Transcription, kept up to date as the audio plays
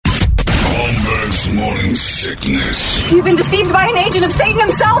This morning sickness. You've been deceived by an agent of Satan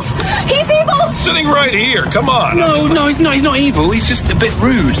himself. He's evil. Sitting right here. Come on. No, he's not. He's not evil. He's just a bit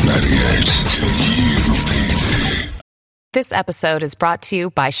rude. 98 KUPD. This episode is brought to you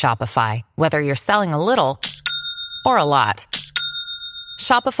by Shopify. Whether you're selling a little or a lot,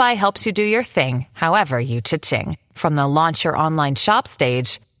 Shopify helps you do your thing, however you cha-ching. From the launch your online shop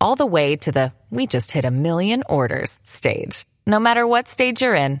stage, all the way to the we just hit 1 million orders stage. No matter what stage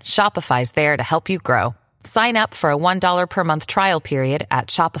you're in, Shopify's there to help you grow. Sign up for a $1 per month trial period at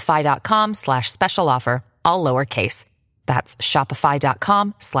shopify.com/special offer, all lowercase. That's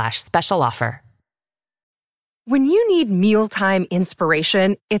shopify.com/special offer. When you need mealtime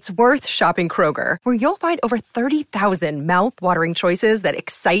inspiration, it's worth shopping Kroger, where you'll find over 30,000 mouth-watering choices that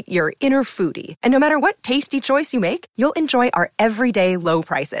excite your inner foodie. And no matter what tasty choice you make, you'll enjoy our everyday low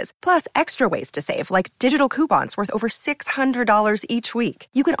prices, plus extra ways to save, like digital coupons worth over $600 each week.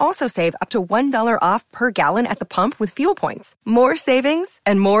 You can also save up to $1 off per gallon at the pump with fuel points. More savings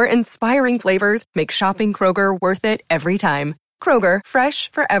and more inspiring flavors make shopping Kroger worth it every time. Kroger, fresh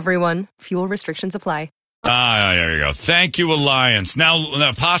for everyone. Fuel restrictions apply. There you go. Thank you, Alliance.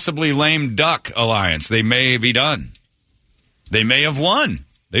 Now, possibly lame duck Alliance. They may be done. They may have won.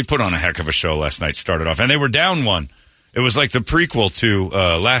 They put on a heck of a show last night, started off, and they were down one. It was like the prequel to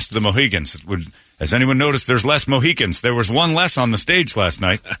Last of the Mohicans. Has anyone noticed there's less Mohicans? There was one less on the stage last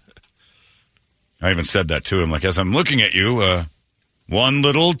night. I even said that to him, like, as I'm looking at you, 1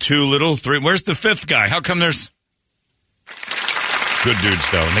 little, 2 little, 3. Where's the 5th guy? How come there's... Good dudes,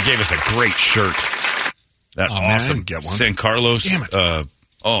 though, and they gave us a great shirt. That awesome get one. San Carlos. Damn it. It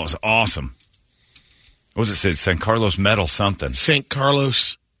was awesome. What does it say? San Carlos Metal something. St.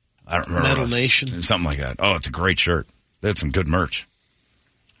 Carlos I don't remember. Metal Nation. Something like that. Oh, it's a great shirt. They had some good merch.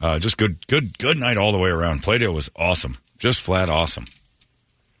 Just good night all the way around. Playdio was awesome. Just flat awesome.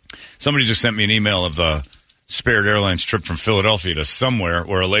 Somebody just sent me an email of the Spirit Airlines trip from Philadelphia to somewhere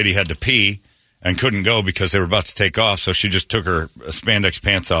where a lady had to pee and couldn't go because they were about to take off, so she just took her spandex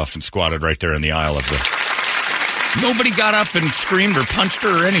pants off and squatted right there in the aisle of the... Nobody got up and screamed or punched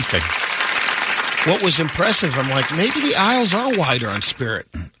her or anything. What was impressive, I'm like, maybe the aisles are wider on Spirit.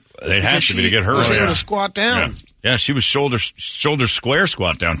 They'd have to be to get her. Was able to squat down. Yeah, she was shoulder square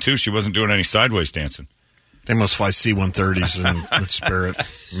squat down, too. She wasn't doing any sideways dancing. They must fly C-130s in Spirit.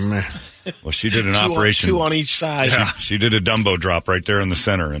 Meh. Well, she did an operation. Two on each side. Yeah, she did a Dumbo drop right there in the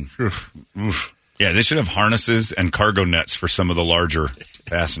center. And yeah, they should have harnesses and cargo nets for some of the larger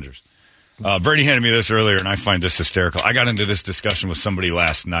passengers. Brady handed me this earlier, and I find this hysterical. I got into this discussion with somebody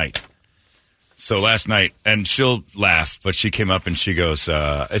last night. So last night, and she'll laugh, but she came up and she goes,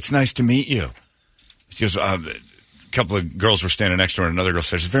 it's nice to meet you. She goes, a couple of girls were standing next to her, and another girl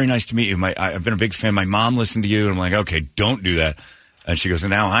said, it's very nice to meet you. I've been a big fan. My mom listened to you. And I'm like, okay, don't do that. And she goes, and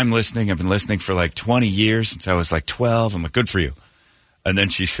now I'm listening. I've been listening for like 20 years since I was like 12. I'm like, good for you. And then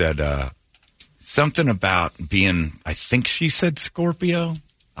she said something about being, I think she said Scorpio.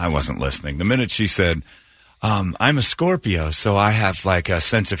 I wasn't listening. The minute she said, I'm a Scorpio, so I have like a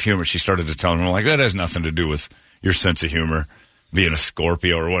sense of humor, she started to tell me, like, that has nothing to do with your sense of humor, being a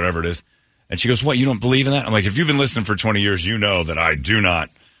Scorpio or whatever it is. And she goes, what, you don't believe in that? I'm like, if you've been listening for 20 years, you know that I do not,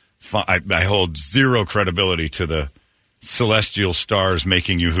 I hold zero credibility to the celestial stars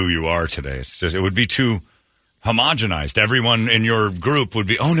making you who you are today. It's just, it would be too homogenized. Everyone in your group would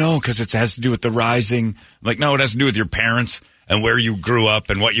be, oh no, because it has to do with the rising. I'm like, no, it has to do with your parents and where you grew up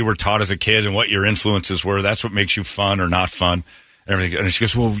and what you were taught as a kid and what your influences were. That's what makes you fun or not fun. And everything. And she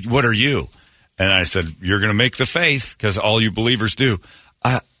goes, well, what are you? And I said, you're going to make the face because all you believers do.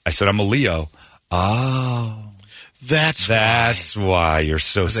 I said, I'm a Leo. Oh. That's why you're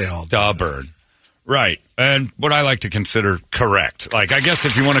so stubborn. Right. And what I like to consider correct. Like, I guess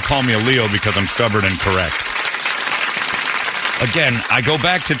if you want to call me a Leo because I'm stubborn and correct. Again, I go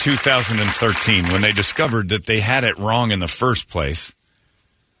back to 2013 when they discovered that they had it wrong in the first place.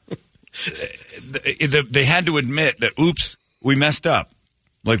 They had to admit that, oops, we messed up.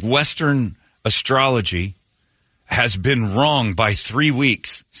 Like, Western astrology has been wrong by 3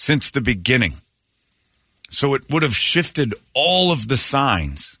 weeks since the beginning. So it would have shifted all of the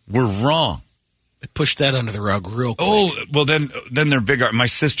signs were wrong. They pushed that under the rug real quick. Oh, well, then they're big. My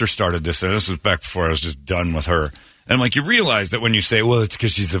sister started this, and this was back before I was just done with her. And I'm like, you realize that when you say, well, it's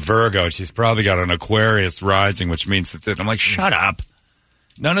because she's a Virgo, she's probably got an Aquarius rising, which means that I'm like, shut up.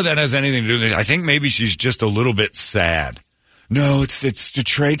 None of that has anything to do with it. I think maybe she's just a little bit sad. No, it's a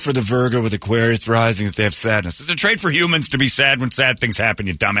trait for the Virgo with Aquarius rising if they have sadness. It's a trait for humans to be sad when sad things happen,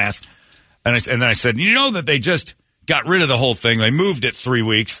 you dumbass. And then I said, you know that they just got rid of the whole thing. They moved it 3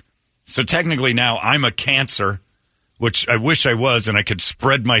 weeks. So technically now I'm a Cancer, which I wish I was, and I could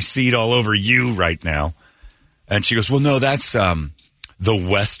spread my seed all over you right now. And she goes, well, no, that's the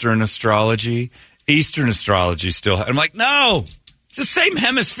Western astrology. Eastern astrology still. I'm like, no, it's the same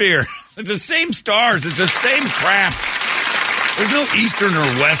hemisphere. It's the same stars. It's the same crap. There's no Eastern or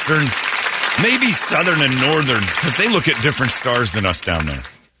Western. Maybe Southern and Northern, because they look at different stars than us down there.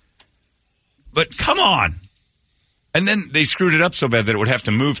 But come on. And then they screwed it up so bad that it would have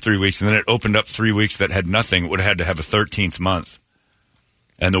to move 3 weeks, and then it opened up 3 weeks that had nothing. It would have had to have a 13th month.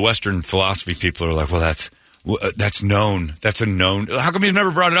 And the Western philosophy people are like, well, that's known. That's a known. How come you've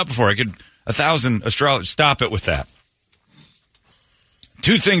never brought it up before? I could 1,000 astrologers. Stop it with that.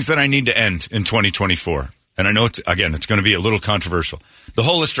 2 things that I need to end in 2024. And I know it's going to be a little controversial. The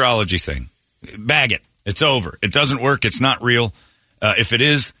whole astrology thing. Bag it. It's over. It doesn't work. It's not real. If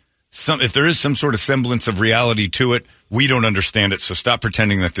there is some sort of semblance of reality to it, we don't understand it. So stop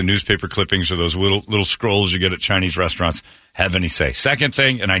pretending that the newspaper clippings or those little scrolls you get at Chinese restaurants have any say. Second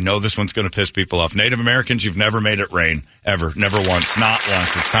thing, and I know this one's going to piss people off. Native Americans, you've never made it rain. Ever. Never once. Not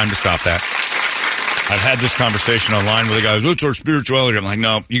once. It's time to stop that. I've had this conversation online with the guys, what's our spirituality? I'm like,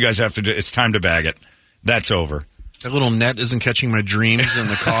 no, you guys have to do, it's time to bag it. That's over. That little net isn't catching my dreams in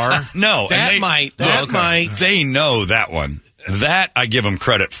the car? No. That might. They know that one. That I give them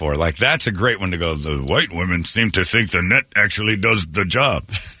credit for. Like, that's a great one to go, the white women seem to think the net actually does the job.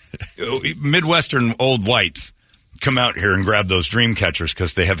 Midwestern old whites come out here and grab those dream catchers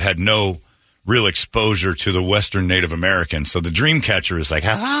because they have had no real exposure to the Western Native Americans. So the dream catcher is like,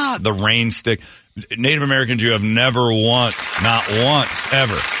 the rain stick. Native Americans, you have never once, not once,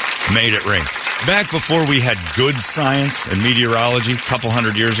 ever made it rain. Back before we had good science and meteorology, a couple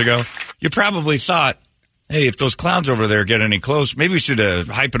hundred years ago, you probably thought, hey, if those clouds over there get any close, maybe we should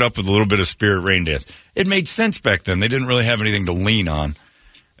hype it up with a little bit of spirit rain dance. It made sense back then. They didn't really have anything to lean on.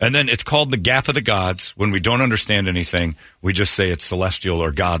 And then it's called the gap of the gods. When we don't understand anything, we just say it's celestial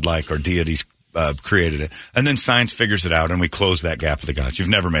or godlike or deities created it. And then science figures it out, and we close that gap of the gods. You've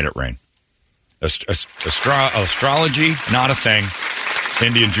never made it rain. Astrology, not a thing.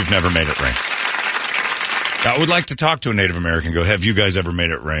 Indians, you've never made it rain. I would like to talk to a Native American, go, have you guys ever made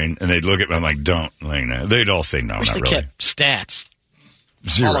it rain? And they'd look at me, I'm like, don't. Like, no. They'd all say no, not really. Kept stats.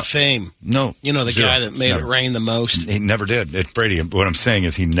 Zero. Hall of Fame. No. You know, the Zero. guy that made it rain the most. He never did. It's Brady. What I'm saying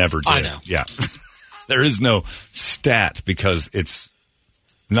is he never did. I know. Yeah. There is no stat because it's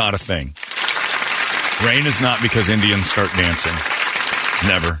not a thing. Rain is not because Indians start dancing.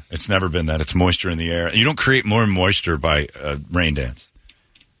 Never. It's never been that. It's moisture in the air. You don't create more moisture by rain dance.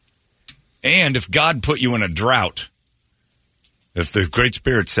 And if God put you in a drought, if the Great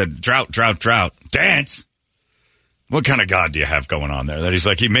Spirit said, drought, drought, drought, dance, what kind of God do you have going on there? That he's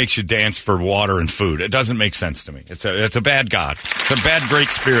like, he makes you dance for water and food. It doesn't make sense to me. It's a bad God. It's a bad Great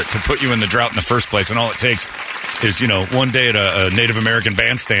Spirit to put you in the drought in the first place, and all it takes is, one day at a Native American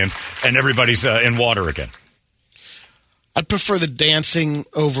bandstand, and everybody's in water again. I'd prefer the dancing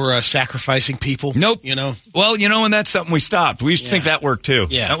over sacrificing people. Nope. Well, and that's something we stopped. We used to think that worked, too.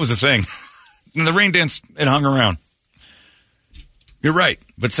 Yeah. That was the thing. And the rain dance, it hung around. You're right.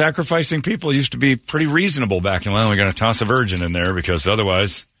 But sacrificing people used to be pretty reasonable back in, we're going to toss a virgin in there because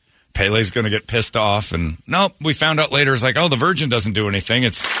otherwise Pele's going to get pissed off. And nope, we found out later, it's like, the virgin doesn't do anything.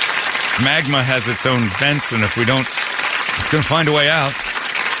 It's magma has its own vents, and if we don't, it's going to find a way out.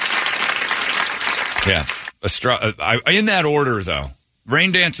 Yeah. In that order, though,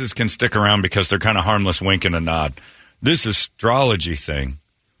 rain dances can stick around because they're kind of harmless wink and a nod. This astrology thing,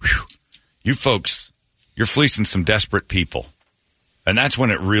 whew, you folks, you're fleecing some desperate people. And that's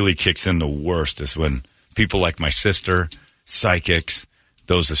when it really kicks in the worst, is when people like my sister, psychics,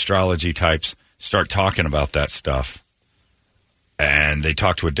 those astrology types start talking about that stuff. And they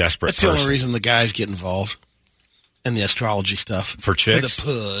talk to a desperate person. That's the only reason the guys get involved in the astrology stuff. For chicks? For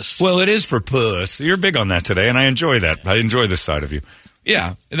the puss. Well, it is for puss. You're big on that today, and I enjoy that. I enjoy this side of you.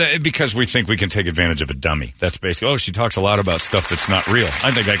 Yeah, because we think we can take advantage of a dummy. That's basically, she talks a lot about stuff that's not real. I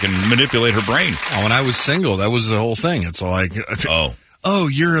think I can manipulate her brain. Oh, when I was single, that was the whole thing. It's like,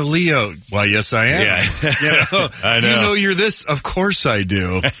 you're a Leo. Well, yes, I am. Yeah. I know. Do you know you're this? Of course I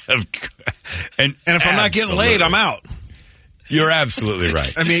do. And if I'm not getting laid, I'm out. You're absolutely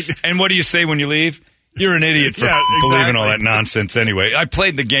right. I mean, and what do you say when you leave? You're an idiot for believing all that nonsense anyway. I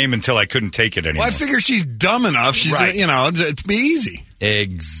played the game until I couldn't take it anymore. Well, I figure she's dumb enough. She's, right. It'd be easy.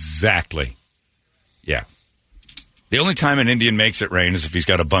 Exactly. Yeah. The only time an Indian makes it rain is if he's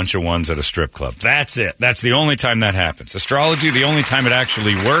got a bunch of ones at a strip club. That's it. That's the only time that happens. Astrology, the only time it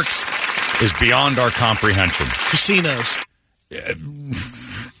actually works is beyond our comprehension. Casinos. You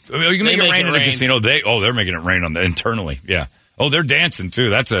can make it rain in a casino. They're making it rain internally. Yeah. Oh, they're dancing too.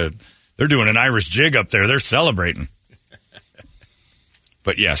 They're doing an Irish jig up there. They're celebrating.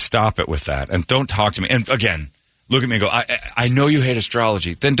 But yeah, stop it with that. And don't talk to me. And again, look at me and go, I know you hate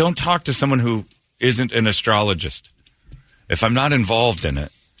astrology. Then don't talk to someone who isn't an astrologist. If I'm not involved in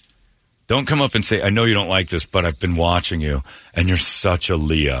it, don't come up and say, I know you don't like this, but I've been watching you, and you're such a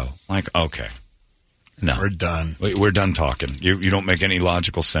Leo. Like, okay. No. We're done. We're done talking. You don't make any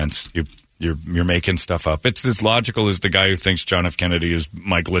logical sense. You're making stuff up. It's as logical as the guy who thinks John F. Kennedy is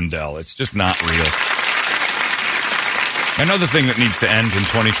Mike Lindell. It's just not real. Another thing that needs to end in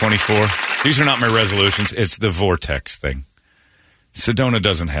 2024, these are not my resolutions, it's the Vortex thing. Sedona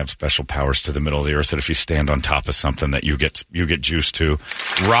doesn't have special powers to the middle of the earth that if you stand on top of something that you get juiced to.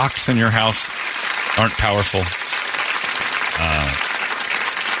 Rocks in your house aren't powerful.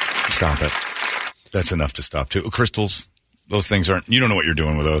 Stop it. That's enough to stop, too. Crystals, those things aren't, you don't know what you're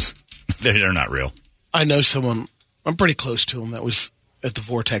doing with those. They're not real. I know someone, I'm pretty close to him, that was at the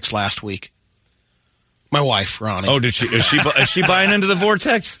Vortex last week. My wife, Ronnie. Oh, is she buying into the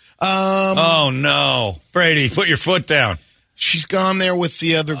Vortex? Oh, no. Brady, put your foot down. She's gone there with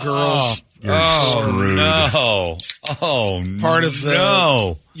the other girls. Screwed. No. Oh, Part of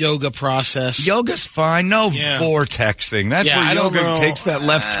the yoga process. Yoga's fine. No vortexing. That's where yoga takes that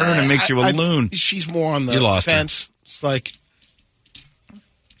left turn and makes you a loon. She's more on the fence. Her. It's like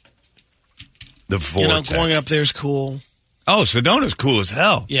the vortex. Going up there's cool. Oh, Sedona's cool as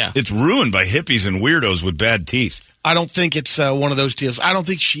hell. Yeah. It's ruined by hippies and weirdos with bad teeth. I don't think it's one of those deals. I don't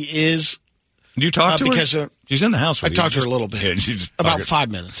think she is. Do you talk to her? Because she's in the house with I talked to her a little bit. Yeah, she's about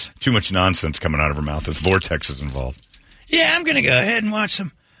 5 minutes. Too much nonsense coming out of her mouth if Vortex is involved. Yeah, I'm going to go ahead and watch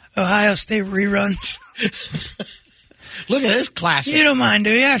some Ohio State reruns. Look at this classic. You don't mind, do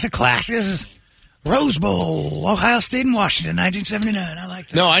you? Yeah, it's a classic. This is Rose Bowl, Ohio State and Washington, 1979. I like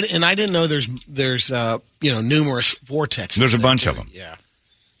this. No, I didn't know there's numerous vortexes. There's a bunch of them. Yeah.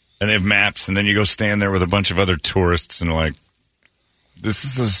 And they have maps, and then you go stand there with a bunch of other tourists and like,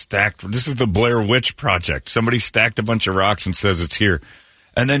 this is the Blair Witch Project. Somebody stacked a bunch of rocks and says it's here.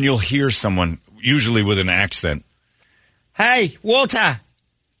 And then you'll hear someone, usually with an accent, hey, Walter,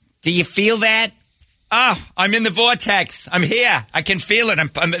 do you feel that? Oh, I'm in the vortex. I'm here. I can feel it.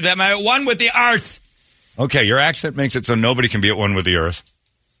 I'm at one with the earth. Okay, your accent makes it so nobody can be at one with the earth.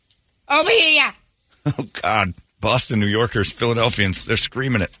 Over here. Oh, God. Boston, New Yorkers, Philadelphians, they're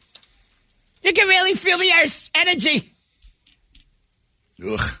screaming it. You can really feel the earth's energy.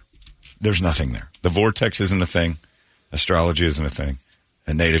 Ugh. There's nothing there. The vortex isn't a thing. Astrology isn't a thing.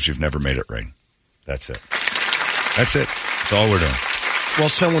 And natives, you've never made it rain. That's it. That's it. That's all we're doing. Well,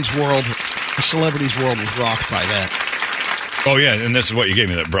 someone's world, a celebrity's world was rocked by that. Oh, yeah, and this is what you gave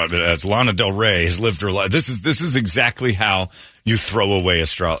me that brought me. It's Lana Del Rey has lived her life. This is exactly how you throw away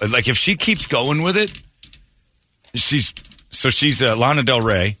astrology. Like, if she keeps going with it, she's Lana Del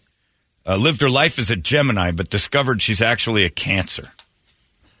Rey, lived her life as a Gemini, but discovered she's actually a Cancer.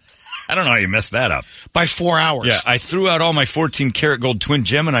 I don't know how you messed that up. By 4 hours. Yeah, I threw out all my 14-karat gold twin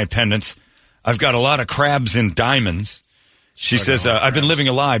Gemini pendants. I've got a lot of crabs and diamonds. She says, I've been living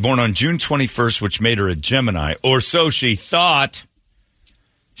a lie, born on June 21st, which made her a Gemini, or so she thought.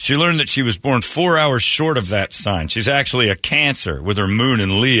 She learned that she was born 4 hours short of that sign. She's actually a Cancer with her moon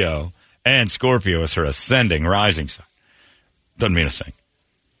in Leo, and Scorpio is her ascending rising sign. Doesn't mean a thing.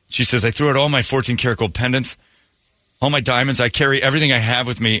 She says, I threw out all my 14-karat gold pendants, all my diamonds. I carry everything I have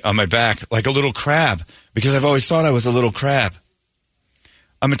with me on my back like a little crab because I've always thought I was a little crab.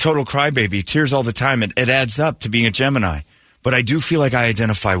 I'm a total crybaby, tears all the time. It adds up to being a Gemini. But I do feel like I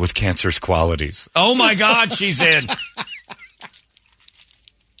identify with Cancer's qualities. Oh, my God, she's in.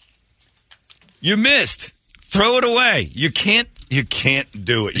 You missed. Throw it away. You can't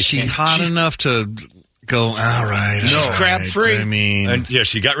do it. Is she hot enough to go, all right. She's crab-free. I mean. Yeah,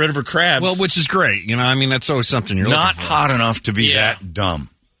 she got rid of her crabs. Well, which is great. That's always something you're not looking for. hot enough to be that dumb.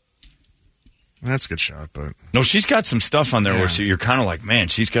 That's a good shot, but. No, she's got some stuff on there where you're kind of like, man,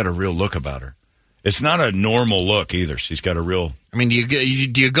 she's got a real look about her. It's not a normal look either. She's got a real. I mean, do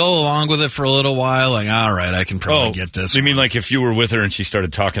you go along with it for a little while? Like, all right, I can probably get this. You mean like if you were with her and she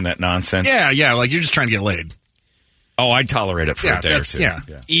started talking that nonsense? Yeah, like you're just trying to get laid. Oh, I'd tolerate it for a day or two. Yeah,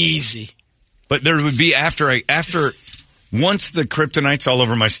 easy. But there would be after once the kryptonite's all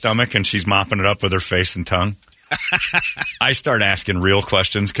over my stomach and she's mopping it up with her face and tongue, I start asking real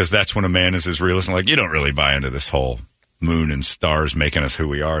questions because that's when a man is his realist. I'm like, you don't really buy into this whole moon and stars making us who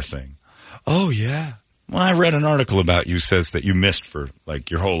we are thing. Oh, yeah. Well, I read an article about you says that you missed for,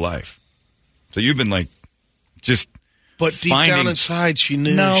 like, your whole life. So you've been, like, just But deep down inside, she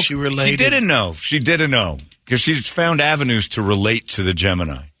knew. She related. She didn't know. Because she's found avenues to relate to the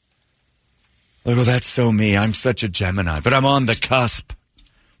Gemini. Like, oh, that's so me. I'm such a Gemini. But I'm on the cusp.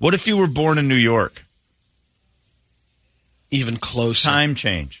 What if you were born in New York? even closer. Time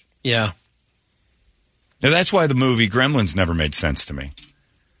change. Yeah. Now, that's why the movie Gremlins never made sense to me.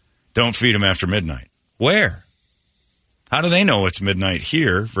 Don't feed them after midnight. Where? How do they know it's midnight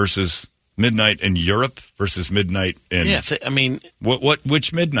here versus midnight in Europe versus midnight in... Yeah,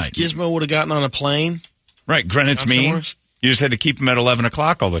 which midnight? Gizmo would have gotten on a plane. Right, Greenwich Mean. You just had to keep them at 11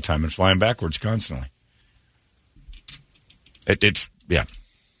 o'clock all the time and fly them backwards constantly.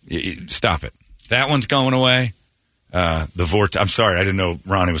 Stop it. That one's going away. The Vortex. I'm sorry, I didn't know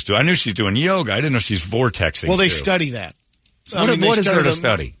Ronnie was doing. I knew she's doing yoga. I didn't know she's vortexing. Well, they too. study that. What is there to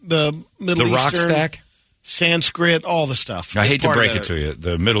study? The Middle Eastern, rock stack, Sanskrit, all the stuff. I hate to break it to you.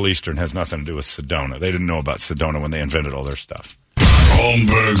 The Middle Eastern has nothing to do with Sedona. They didn't know about Sedona when they invented all their stuff.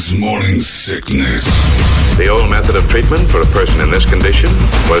 Holmberg's Morning Sickness. The old method of treatment for a person in this condition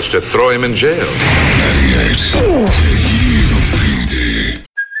was to throw him in jail. 98 KUPD.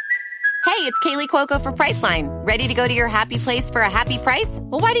 Hey, it's Kaylee Cuoco for Priceline. Ready to go to your happy place for a happy price?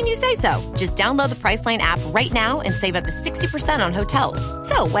 Well, why didn't you say so? Just download the Priceline app right now and save up to 60% on hotels.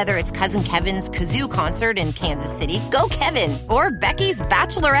 So whether it's Cousin Kevin's Kazoo Concert in Kansas City, go Kevin, or Becky's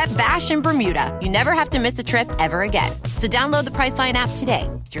Bachelorette Bash in Bermuda, you never have to miss a trip ever again. So download the Priceline app today.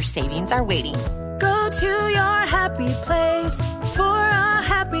 Your savings are waiting. Go to your happy place for a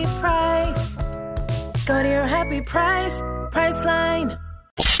happy price. Go to your happy price, Priceline.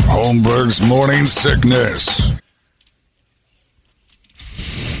 Holmberg's Morning Sickness.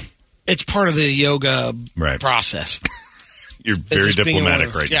 It's part of the yoga process. You're very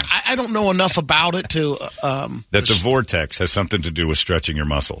diplomatic right now. Yeah, I don't know enough about it to... that the vortex has something to do with stretching your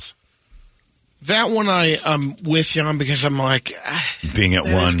muscles. That one I'm with you on because I'm like... Being at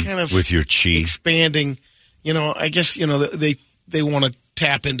one kind of with your chi. Expanding. I guess, they want to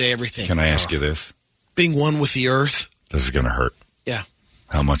tap into everything. Can I ask you this? Being one with the earth. This is going to hurt. Yeah.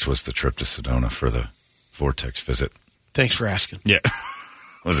 How much was the trip to Sedona for the Vortex visit? Thanks for asking. Yeah.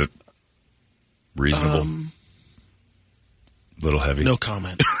 Was it reasonable? Little heavy? No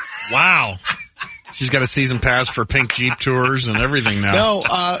comment. Wow. She's got a season pass for pink Jeep tours and everything now.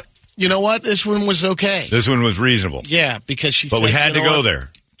 No, you know what? This one was okay. This one was reasonable. Yeah, because she said... But we had to go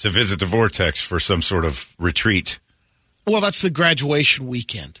there to visit the Vortex for some sort of retreat. Well, that's the graduation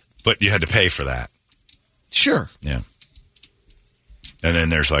weekend. But you had to pay for that. Sure. Yeah. And then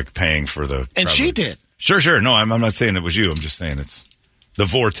there's paying for the... And she did. Sure. No, I'm not saying it was you. I'm just saying the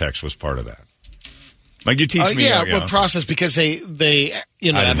Vortex was part of that. You teach me. Yeah, what process, because they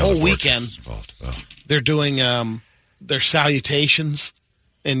that whole weekend, they're doing their salutations,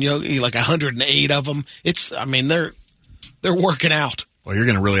 and 108 of them. They're working out. Well, you're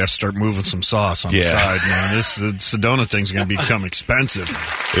going to really have to start moving some sauce on the side, man. The Sedona thing's going to become expensive.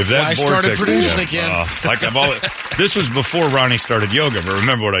 If that I started producing again. This was before Ronnie started yoga, but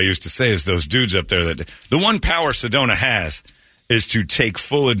remember what I used to say is those dudes up there, that the one power Sedona has is to take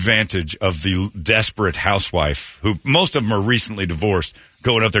full advantage of the desperate housewife, who most of them are recently divorced,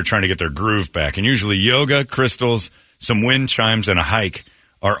 going up there trying to get their groove back. And usually yoga, crystals, some wind chimes, and a hike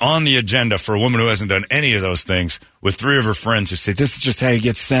are on the agenda for a woman who hasn't done any of those things, with three of her friends who say, this is just how you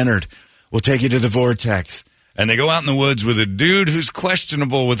get centered. We'll take you to the Vortex. And they go out in the woods with a dude who's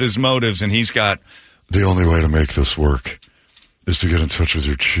questionable with his motives, and he's got, the only way to make this work is to get in touch with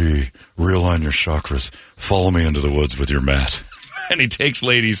your chi, realign your chakras, follow me into the woods with your mat. And he takes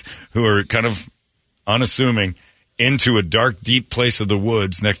ladies who are kind of unassuming into a dark, deep place of the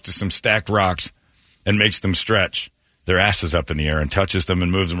woods next to some stacked rocks and makes them stretch their asses up in the air and touches them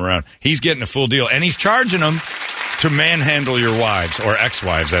and moves them around. He's getting a full deal, and he's charging them to manhandle your wives, or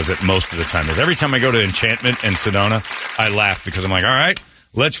ex-wives, as it most of the time is. Every time I go to Enchantment in Sedona, I laugh because I'm like, all right,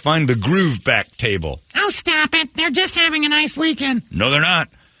 let's find the groove back table. Oh, stop it. They're just having a nice weekend. No, they're not.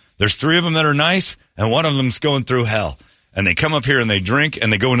 There's three of them that are nice, and one of them's going through hell. And they come up here and they drink,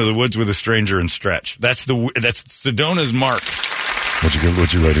 and they go into the woods with a stranger and stretch. That's Sedona's mark.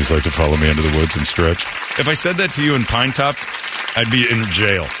 Would you ladies like to follow me into the woods and stretch? If I said that to you in Pine Top, I'd be in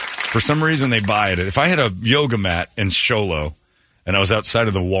jail. For some reason, they buy it. If I had a yoga mat in Sholo and I was outside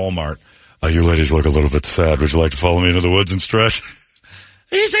of the Walmart, you ladies look a little bit sad. Would you like to follow me into the woods and stretch?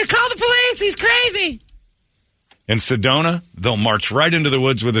 He said, call the police. He's crazy. In Sedona, they'll march right into the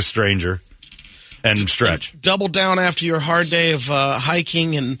woods with a stranger and stretch. And double down after your hard day of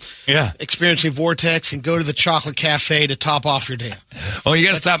hiking and experiencing Vortex, and go to the chocolate cafe to top off your day. Oh, you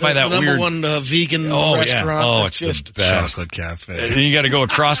got to stop by that number weird one vegan restaurant. Yeah. Oh, it's just the best. Chocolate cafe. And then you got to go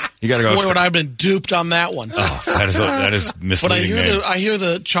across. You got to go. Boy, would I've been duped on that one. Oh, that is misleading. But I hear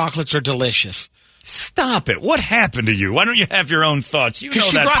the chocolates are delicious. Stop it. What happened to you? Why don't you have your own thoughts? Because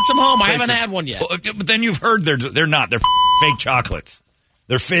she brought some home. I haven't had one yet. But then you've heard they're not. They're fake chocolates.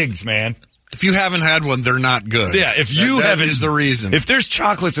 They're figs, man. If you haven't had one, they're not good. Yeah, if you haven't, is the reason. If there's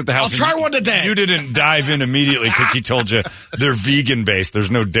chocolates at the house, I'll try one today. You didn't dive in immediately because she told you they're vegan based.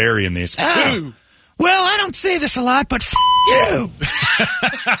 There's no dairy in these. Oh. Well, I don't say this a lot, but you.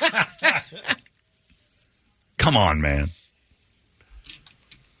 Come on, man.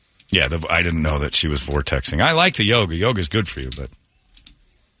 Yeah, I didn't know that she was vortexing. I like the yoga. Yoga's good for you, but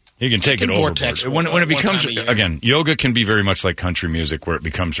you can take it overboard. When it becomes, again, yoga can be very much like country music where it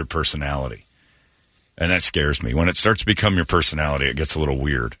becomes your personality. And that scares me. When it starts to become your personality, it gets a little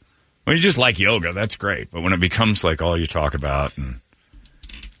weird. When you just like yoga, that's great. But when it becomes like all you talk about and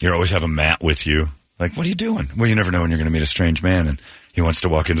you always have a mat with you, like, what are you doing? Well, you never know when you're going to meet a strange man and he wants to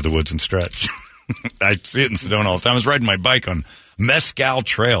walk into the woods and stretch. I see it in Sedona all the time. I was riding my bike on Mescal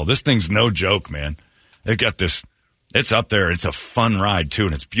Trail. This thing's no joke, man. They've got this. It's up there. It's a fun ride, too,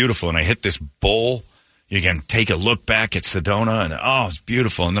 and it's beautiful. And I hit this bowl. You can take a look back at Sedona, and, it's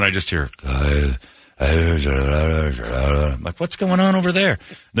beautiful. And then I just hear, I'm like, what's going on over there?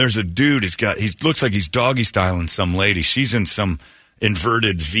 There's a dude. He looks like he's doggy styling some lady. She's in some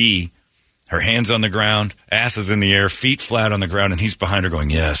inverted V. Her hands on the ground, ass is in the air, feet flat on the ground, and he's behind her going,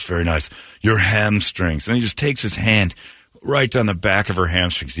 yes, very nice. Your hamstrings. And he just takes his hand right on the back of her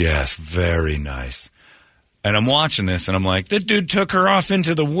hamstrings. Yes, very nice. And I'm watching this, and I'm like, that dude took her off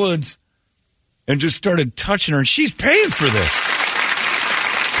into the woods and just started touching her, and she's paying for this.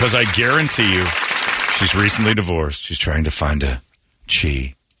 Because I guarantee you, she's recently divorced. She's trying to find a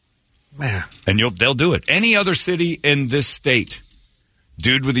chi. Man. And they'll do it. Any other city in this state,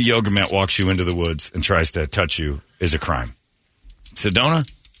 dude with a yoga mat walks you into the woods and tries to touch you is a crime. Sedona?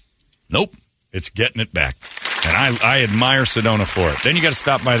 Nope. It's getting it back. And I admire Sedona for it. Then you got to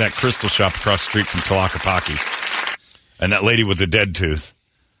stop by that crystal shop across the street from Tlaquepaque. And that lady with the dead tooth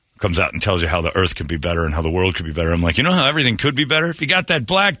comes out and tells you how the earth could be better and how the world could be better. I'm like, you know how everything could be better? If you got that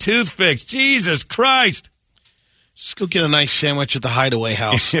black tooth fixed. Jesus Christ. Just go get a nice sandwich at the Hideaway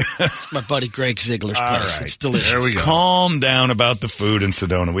House. My buddy Greg Ziegler's place. Right. It's delicious. There we go. Calm down about the food in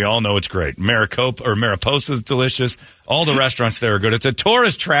Sedona. We all know it's great. Mariposa's delicious. All the restaurants there are good. It's a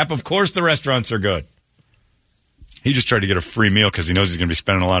tourist trap. Of course the restaurants are good. He just tried to get a free meal because he knows he's going to be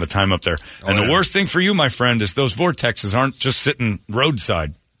spending a lot of time up there. And the worst thing for you, my friend, is those vortexes aren't just sitting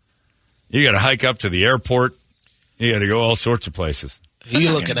roadside. You got to hike up to the airport. You got to go all sorts of places. Who are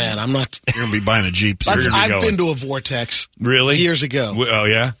you looking at? I'm not. You're going to be buying a Jeep. I've been to a vortex. Really? Years ago. Oh,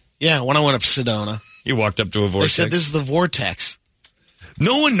 yeah? Yeah, when I went up to Sedona. You walked up to a vortex? They said, this is the vortex.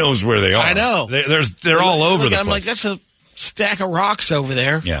 No one knows where they are. I know. They're all over the place. I'm like, that's a stack of rocks over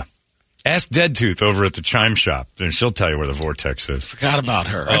there. Yeah. Ask Dead Tooth over at the chime shop, and she'll tell you where the vortex is. Forgot about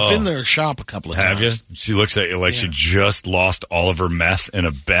her. I've been to her shop a couple of times. Have you? She looks at you like she just lost all of her meth in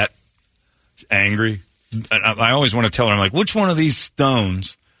a bet. She's angry. And I always want to tell her, I'm like, which one of these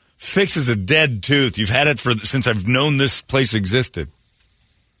stones fixes a dead tooth? You've had it since I've known this place existed.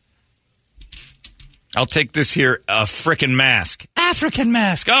 I'll take this here, a frickin' mask. African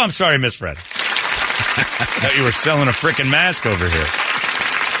mask. Oh, I'm sorry, Miss Fred. I thought you were selling a frickin' mask over here.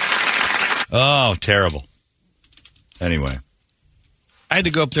 Oh, terrible. Anyway. I had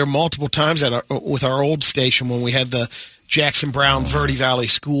to go up there multiple times with our old station when we had the Jackson Brown Verde Valley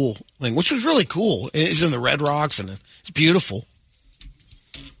School thing, which was really cool. It's in the Red Rocks, and it's beautiful.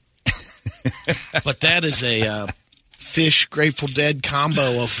 But that is a Fish Grateful Dead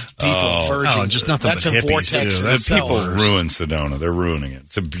combo of people. Virgin. Just nothing That's but a hippies, vortex. too. The people ruin Sedona. They're ruining it.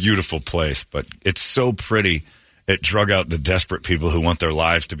 It's a beautiful place, but it's so pretty. It drug out the desperate people who want their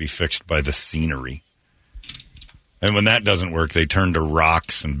lives to be fixed by the scenery. And when that doesn't work, they turn to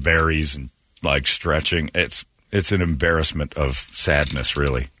rocks and berries and like stretching. It's an embarrassment of sadness,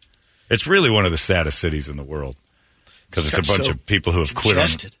 really. It's really one of the saddest cities in the world because it's a bunch of people who have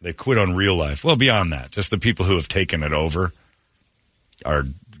quit on real life. Well, beyond that, just the people who have taken it over are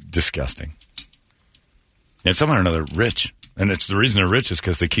disgusting. And somehow or another rich. And it's the reason they're rich is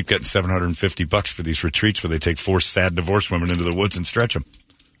because they keep getting $750 for these retreats where they take 4 sad divorced women into the woods and stretch them.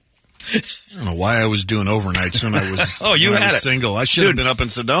 I don't know why I was doing overnights when I was, single. I should have been up in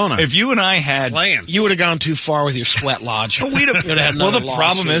Sedona. If you and I had... You would have gone too far with your sweat lodge. Well, the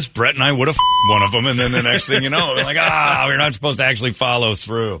problem is Brett and I would have one of them, and then the next thing you know, we're like, we're not supposed to actually follow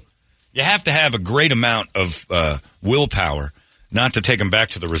through. You have to have a great amount of willpower not to take them back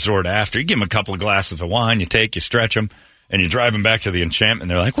to the resort after. You give them a couple of glasses of wine, you stretch them, and you drive them back to the enchantment.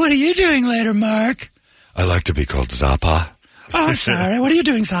 They're like, what are you doing later, Mark? I like to be called Zappa. Oh, I'm sorry. What are you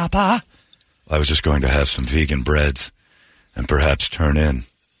doing, Zappa? I was just going to have some vegan breads and perhaps turn in.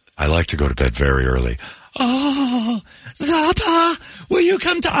 I like to go to bed very early. Oh, Zappa, will you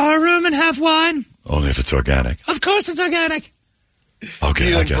come to our room and have wine? Only if it's organic. Of course it's organic. Okay,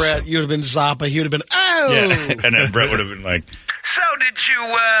 you I and guess Brett, so. you would have been Zappa. He would have been, oh! Yeah, and then Brett would have been like, So did you,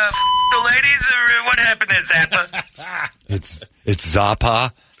 the ladies, or what happened there, Zappa? It's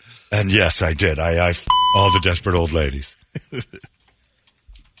Zappa, and yes, I did. I all the desperate old ladies.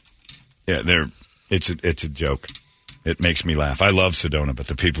 Yeah, it's a joke. It makes me laugh. I love Sedona, but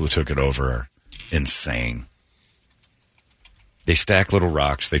the people who took it over are insane. They stack little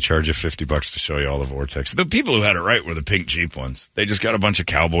rocks. They charge you $50 to show you all the Vortex. The people who had it right were the pink Jeep ones. They just got a bunch of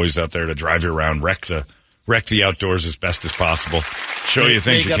cowboys out there to drive you around, wreck the outdoors as best as possible, show you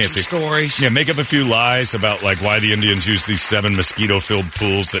things you can't see. Stories. Yeah, make up a few lies about like why the Indians use these 7 mosquito-filled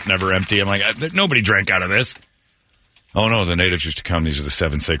pools that never empty. I'm like, nobody drank out of this. Oh no, the natives used to come. These are the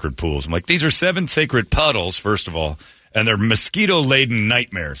 7 sacred pools. I'm like, these are 7 sacred puddles, first of all, and they're mosquito-laden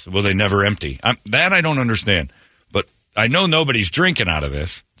nightmares. Well, they never empty. That I don't understand. But I know nobody's drinking out of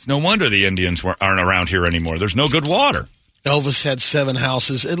this. It's no wonder the Indians aren't around here anymore. There's no good water. Elvis had 7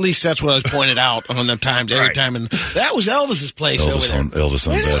 houses. At least that's what I was pointed out on the times every time. And that was Elvis's place over there. Elvis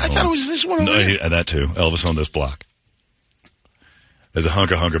owned that. I thought it was this one over there. That too. Elvis owned this block. There's a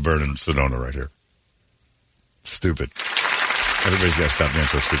hunk of burning in Sedona right here. Stupid. Everybody's got to stop being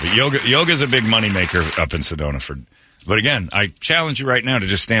so stupid. Yoga's a big moneymaker up in Sedona. But again, I challenge you right now to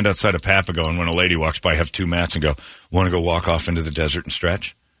just stand outside of Papago and when a lady walks by, have 2 mats and go, want to go walk off into the desert and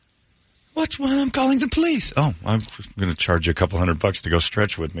stretch? What's when I'm calling the police? Oh, I'm going to charge you a couple $100 to go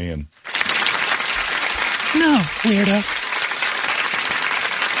stretch with me. And no, weirdo.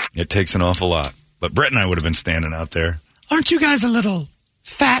 It takes an awful lot. But Brett and I would have been standing out there. Aren't you guys a little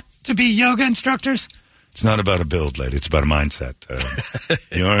fat to be yoga instructors? It's not about a build, lady. It's about a mindset.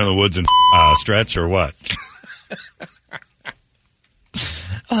 You know, in the woods and stretch or what?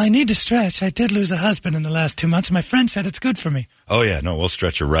 Well, I need to stretch. I did lose a husband in the last 2 months. My friend said it's good for me. Oh, yeah. No, we'll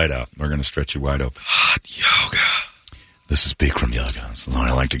stretch you right out. We're going to stretch you wide open. Hot yoga. This is Bikram yoga. It's the one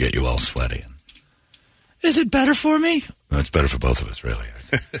I like to get you all sweaty. Is it better for me? Well, it's better for both of us, really.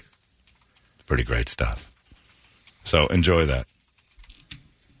 It's pretty great stuff. So enjoy that.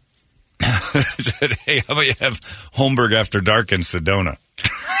 Hey, how about you have Holmberg After Dark in Sedona?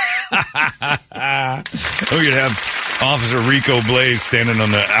 We could have Officer Rico Blaze standing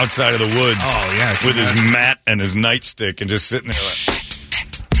on the outside of the woods. Oh, yeah. With his mat and his nightstick and just sitting there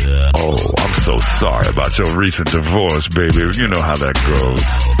like, oh, I'm so sorry about your recent divorce, baby. You know how that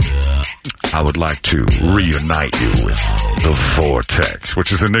goes. I would like to reunite you with the Vortex,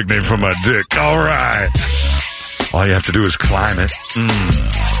 which is a nickname for my dick. All right. All you have to do is climb it.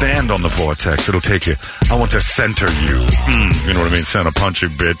 Stand on the Vortex. It'll take you. I want to center you. You know what I mean? Center punch you,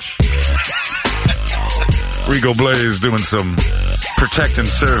 bitch. Rico Blaze doing some protecting,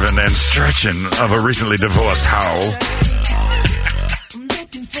 serving, and stretching of a recently divorced hoe.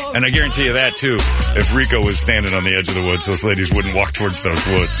 And I guarantee you that, too. If Rico was standing on the edge of the woods, those ladies wouldn't walk towards those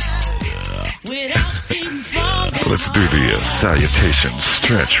woods. Let's do the salutation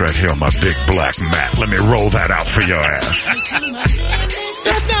stretch right here on my big black mat. Let me roll that out for your ass.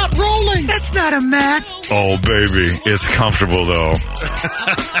 That's not rolling. That's not a mat. Oh, baby. It's comfortable, though.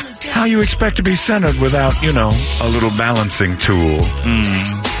 How you expect to be centered without, a little balancing tool?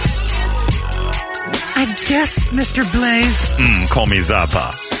 I guess, Mr. Blaze. Call me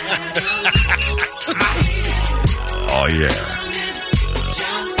Zappa. Oh, yeah.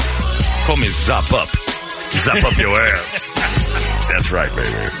 Call me Zap Up. Zap up your ass. That's right, baby.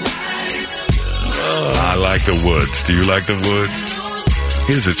 I like the woods. Do you like the woods?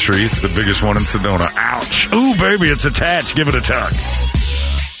 Here's a tree. It's the biggest one in Sedona. Ouch. Ooh, baby, it's attached. Give it a tug.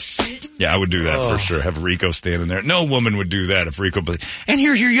 Yeah, I would do that for sure. Have Rico standing there. No woman would do that if Rico... And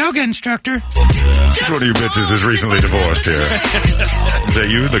here's your yoga instructor. Which one of you bitches is recently divorced here? Is that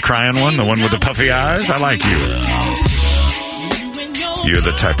you, the crying one? The one with the puffy eyes? I like you. You're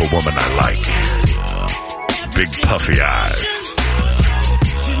the type of woman I like. Big puffy eyes.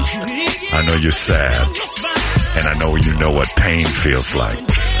 I know you're sad. And I know you know what pain feels like.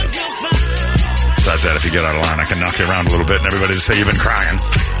 Besides that, if you get out of line, I can knock you around a little bit and everybody just say you've been crying.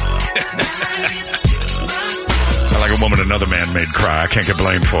 I like a woman another man made cry. I can't get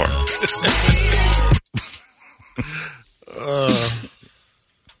blamed for it. Oh,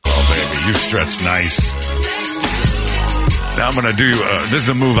 baby, you stretch nice. Now I'm going to do, this is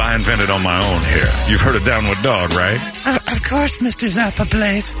a move I invented on my own here. You've heard of Downward Dog, right? Of course, Mr. Zappa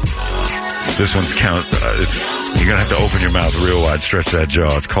Blaze. This one's you're going to have to open your mouth real wide, stretch that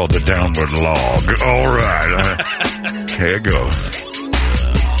jaw. It's called the Downward Log. All right. Here it goes.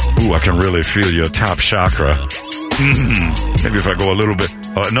 Ooh, I can really feel your top chakra. Maybe if I go a little bit,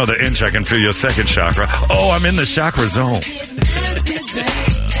 another inch, I can feel your second chakra. Oh, I'm in the chakra zone.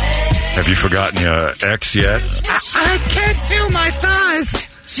 Have you forgotten your ex yet? I can't feel my thighs.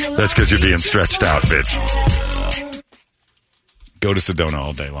 That's because you're being stretched out, bitch. Go to Sedona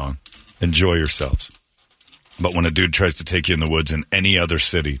all day long. Enjoy yourselves. But when a dude tries to take you in the woods in any other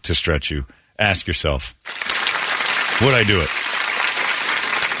city to stretch you, ask yourself, would I do it?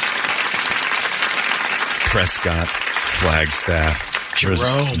 Prescott, Flagstaff,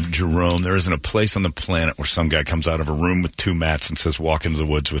 Jerome. There isn't a place on the planet where some guy comes out of a room with 2 mats and says, walk into the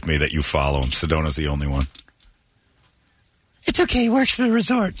woods with me, that you follow him. Sedona's the only one. It's okay. He works for the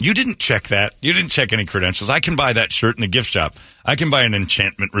resort. You didn't check that. You didn't check any credentials. I can buy that shirt in a gift shop. I can buy an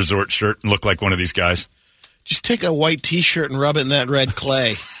Enchantment Resort shirt and look like one of these guys. Just take a white T-shirt and rub it in that red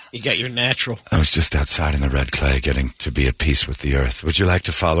clay. You got your natural. I was just outside in the red clay getting to be at peace with the earth. Would you like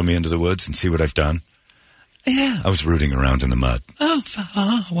to follow me into the woods and see what I've done? Yeah. I was rooting around in the mud. Oh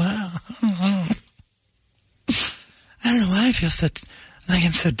wow. I don't know why I feel like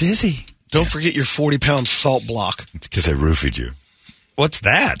I'm so dizzy. Don't forget your 40-pound salt block. It's because I roofied you. What's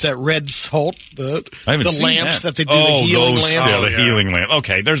that? That red salt, I haven't the seen lamps that they do, the healing lamps. Yeah, the healing lamp.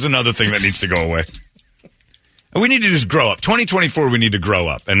 Okay, there's another thing that needs to go away. We need to just grow up. 2024, we need to grow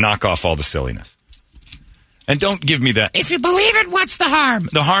up and knock off all the silliness. And don't give me that. If you believe it, what's the harm?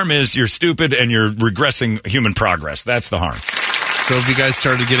 The harm is you're stupid and you're regressing human progress. That's the harm. So have you guys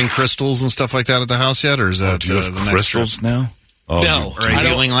started getting crystals and stuff like that at the house yet? Or is that do you have crystals now? Oh, no. Or a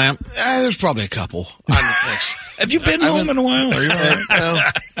healing lamp? There's probably a couple. Have you been home in a while? Are you all right?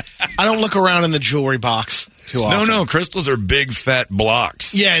 I don't look around in the jewelry box too often. No, crystals are big, fat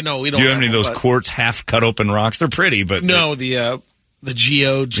blocks. Yeah, no, we don't. Do you have any of those quartz, half cut open rocks? They're pretty, but no, the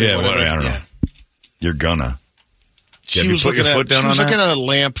geodes. Yeah, I don't know. You're gonna. She was looking at a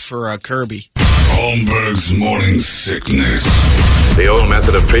lamp for Kirby. Holmberg's morning sickness. The old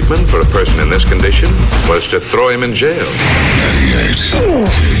method of treatment for a person in this condition was to throw him in jail. 98.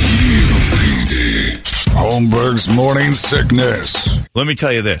 Holmberg's morning sickness. Let me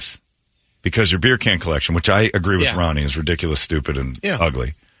tell you this, because your beer can collection, which I agree with Ronnie, is ridiculous, stupid, and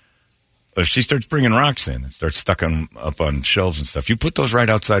ugly. If she starts bringing rocks in and starts up on shelves and stuff, you put those right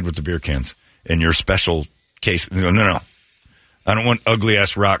outside with the beer cans in your special case. No. I don't want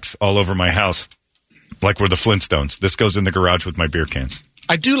ugly-ass rocks all over my house like we're the Flintstones. This goes in the garage with my beer cans.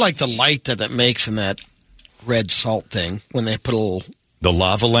 I do like the light that makes in that red salt thing when they put the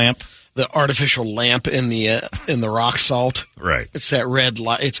lava lamp? The artificial lamp in the rock salt. Right. It's that red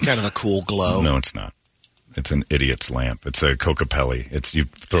light. It's kind of a cool glow. No, it's not. It's an idiot's lamp. It's a Cocapelli. You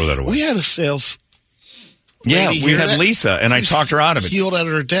throw that away. We had a sales... Yeah, we had Lisa, and I talked her out of it. Healed at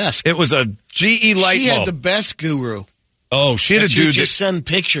her desk. It was a GE light bulb. She had the best guru. Oh, she had a dude just send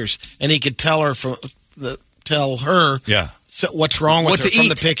pictures, and he could tell her what's wrong with her from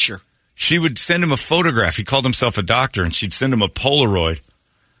the picture. She would send him a photograph. He called himself a doctor, and she'd send him a Polaroid,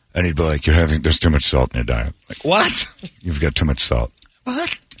 and he'd be like, there's too much salt in your diet. Like, what? You've got too much salt.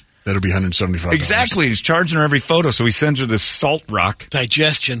 What? That'll be $175. Exactly. He's charging her every photo, so he sends her this salt rock.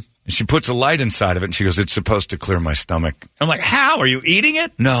 Digestion. And she puts a light inside of it, and she goes, it's supposed to clear my stomach. I'm like, how? Are you eating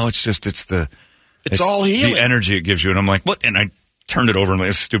it? No, it's all healing. The energy it gives you. And I'm like, what? And I turned it over and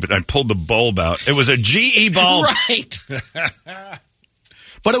it's stupid. I pulled the bulb out. It was a GE bulb. Right.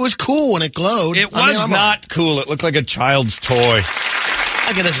 But it was cool when it glowed. It was not cool. It looked like a child's toy.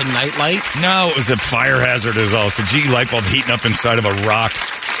 Like it as a nightlight? No, it was a fire hazard is all. It's a GE light bulb heating up inside of a rock.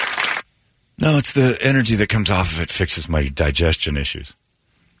 No, it's the energy that comes off of it fixes my digestion issues.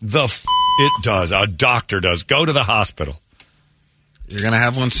 It does. A doctor does. Go to the hospital. You're going to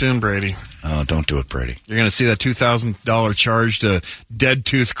have one soon, Brady. Oh, don't do it, Brady. You're going to see that $2,000 charge to dead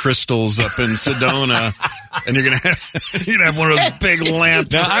tooth crystals up in Sedona, and you're going to have one of those big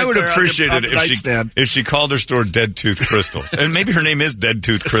lamps. Now, I would appreciate it if she called her store Dead Tooth Crystals. And maybe her name is Dead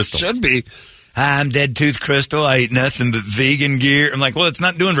Tooth Crystal. Should be. Hi, I'm Dead Tooth Crystal. I eat nothing but vegan gear. I'm like, well, it's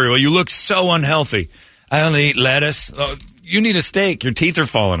not doing very well. You look so unhealthy. I only eat lettuce. Oh, you need a steak. Your teeth are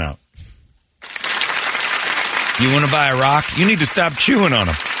falling out. You want to buy a rock? You need to stop chewing on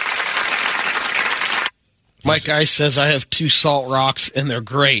them. Mike Guy says I have 2 salt rocks, and they're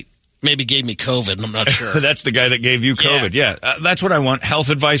great. Maybe gave me COVID, and I'm not sure. That's the guy that gave you COVID, yeah. That's what I want, health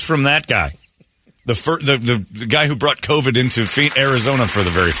advice from that guy. The guy who brought COVID into Arizona for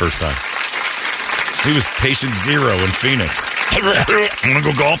the very first time. He was patient 0 in Phoenix. Want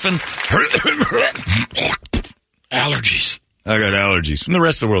to go golfing? Allergies. I got allergies. And the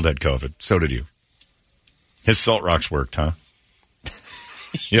rest of the world had COVID. So did you. His salt rocks worked, huh?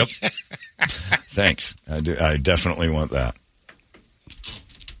 Yep. Thanks. I definitely want that.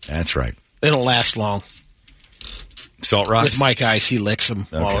 That's right. They don't last long. Salt rocks? With Mike Ice, he licks them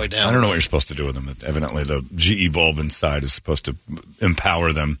all the way down. I don't know what you're supposed to do with them. Evidently, the GE bulb inside is supposed to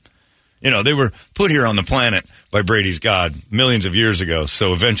empower them They were put here on the planet by Brady's God millions of years ago.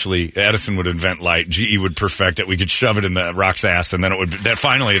 So eventually Edison would invent light. GE would perfect it. We could shove it in the rock's ass, and then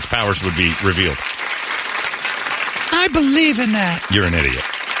finally its powers would be revealed. I believe in that. You're an idiot.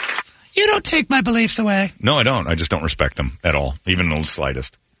 You don't take my beliefs away. No, I don't. I just don't respect them at all, even in the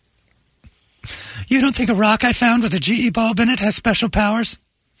slightest. You don't think a rock I found with a GE bulb in it has special powers?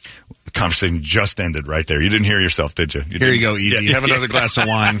 The conversation just ended right there. You didn't hear yourself, did you? Here you go, easy. Yeah. Have another glass of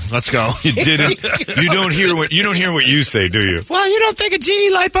wine. Let's go. You didn't. You don't hear what you say, do you? Well, you don't think a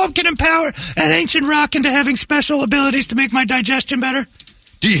GE light bulb can empower an ancient rock into having special abilities to make my digestion better?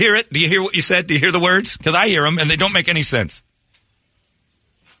 Do you hear it? Do you hear what you said? Do you hear the words? Because I hear them, and they don't make any sense.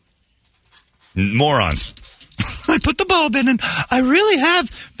 Morons. I put the bulb in, and I really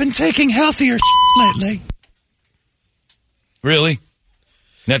have been taking healthier lately. Really?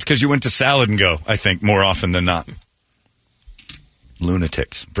 That's because you went to Salad and Go, I think, more often than not.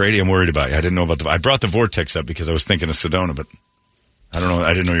 Lunatics. Brady, I'm worried about you. I didn't know about I brought the Vortex up because I was thinking of Sedona, but I don't know.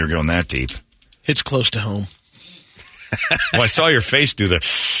 I didn't know you were going that deep. It's close to home. Well, I saw your face do the...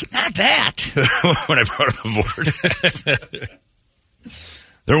 Not that. when I brought up the Vortex.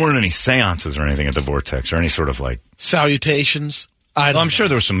 There weren't any seances or anything at the Vortex or any sort of salutations. I'm sure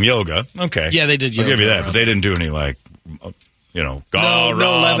there was some yoga. Okay. Yeah, they did yoga. I'll give you that, but they didn't do any no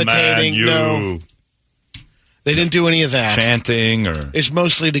levitating. No. They didn't do any of that. Chanting or... It's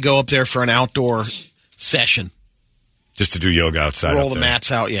mostly to go up there for an outdoor session. Just to do yoga outside. Roll the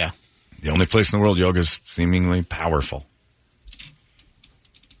mats out, yeah. The only place in the world yoga is seemingly powerful.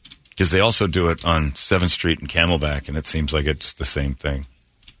 Because they also do it on 7th Street and Camelback, and it seems like it's the same thing.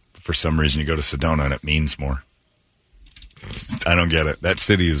 For some reason, you go to Sedona, and it means more. I don't get it. That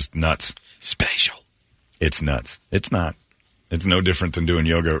city is nuts. Spatial. It's nuts. It's not. It's no different than doing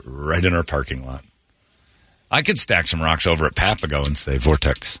yoga right in our parking lot. I could stack some rocks over at Papago and say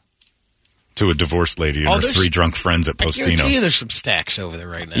Vortex to a divorced lady and her 3 drunk friends at Postino. I guarantee you there's some stacks over there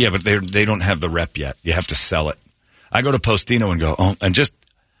right now. Yeah, but they don't have the rep yet. You have to sell it. I go to Postino and go, and just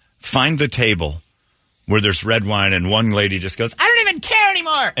find the table where there's red wine, and one lady just goes, I don't even care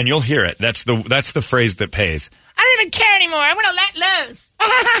anymore. And you'll hear it. That's the phrase that pays. I don't even care anymore. I'm going to let loose.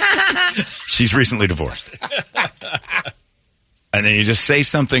 She's recently divorced. And then you just say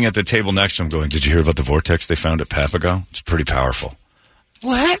something at the table next to him going, did you hear about the Vortex they found at Papago? It's pretty powerful.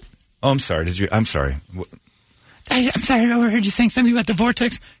 What? Oh, I'm sorry. I'm sorry. I'm sorry. I overheard you saying something about the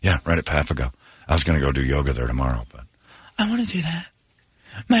Vortex. Yeah, right at Papago. I was going to go do yoga there tomorrow, but... I want to do that.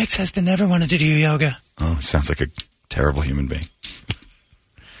 My ex-husband never wanted to do yoga. Oh, sounds like a terrible human being.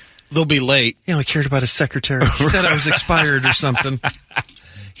 They'll be late. He only cared about his secretary. He said I was expired or something.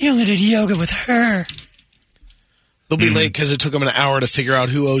 He only did yoga with her. They'll be late because it took them an hour to figure out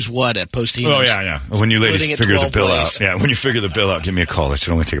who owes what at Postino's. Oh, yeah. When you ladies figure the bill out. Yeah, when you figure the bill out, give me a call. That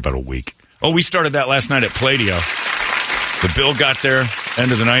should only take about a week. Oh, we started that last night at Playdio. The bill got there,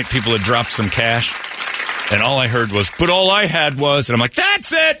 end of the night. People had dropped some cash. And all I heard was, but all I had was, and I'm like,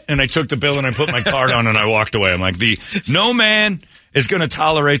 that's it! And I took the bill and I put my card on and I walked away. I'm like, no man is going to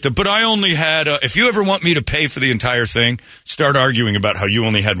tolerate but I only had, if you ever want me to pay for the entire thing, start arguing about how you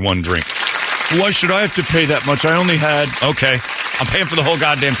only had one drink. Why should I have to pay that much? I only had, okay, I'm paying for the whole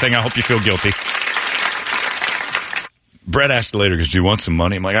goddamn thing. I hope you feel guilty. Brett asked later, do you want some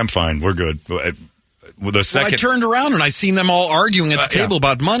money? I'm like, I'm fine. We're good. I turned around and I seen them all arguing at the table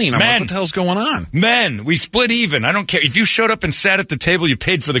about money, and I'm like, what the hell's going on? Men, we split even. I don't care. If you showed up and sat at the table, you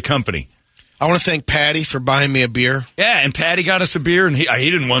paid for the company. I want to thank Patty for buying me a beer. Yeah, and Patty got us a beer, and he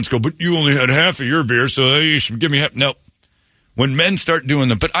didn't once go, but you only had half of your beer, so you should give me half. No. When men start doing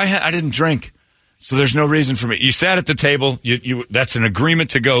them, but I didn't drink, so there's no reason for me. You sat at the table. That's an agreement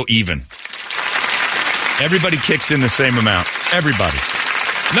to go even. Everybody kicks in the same amount. Everybody.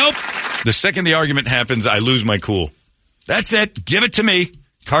 Nope. The second the argument happens, I lose my cool. That's it. Give it to me.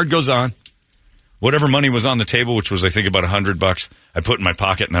 Card goes on. Whatever money was on the table, which was, I think, about $100, I put in my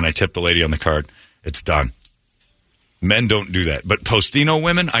pocket, and then I tip the lady on the card. It's done. Men don't do that. But Postino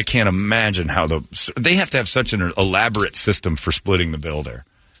women, I can't imagine how they have to have such an elaborate system for splitting the bill there.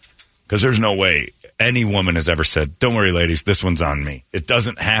 Because there's no way any woman has ever said, don't worry, ladies, this one's on me. It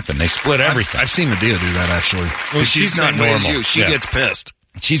doesn't happen. They split everything. I've seen Medea do that, actually. Well, she's not normal. She gets pissed.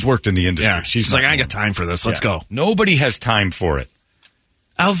 She's worked in the industry. Yeah. She's like, I ain't got time for this. Let's go. Nobody has time for it.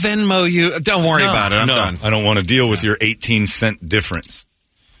 I'll Venmo you. Don't worry about it. I'm done. I don't want to deal with your 18-cent difference.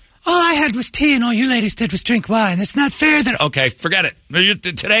 All I had was tea, and all you ladies did was drink wine. It's not fair that... Okay, forget it.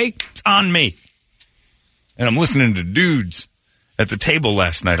 Today, it's on me. And I'm listening to dudes at the table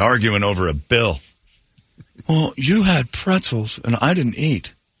last night arguing over a bill. Well, you had pretzels, and I didn't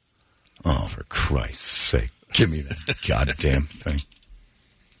eat. Oh, for Christ's sake. Give me that goddamn thing.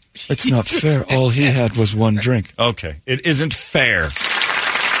 It's not fair. All he had was one drink. Okay. It isn't fair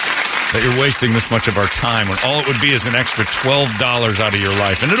that you're wasting this much of our time when all it would be is an extra $12 out of your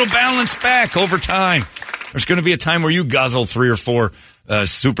life. And it'll balance back over time. There's going to be a time where you guzzle 3 or 4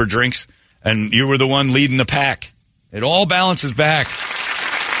 super drinks, and you were the one leading the pack. It all balances back.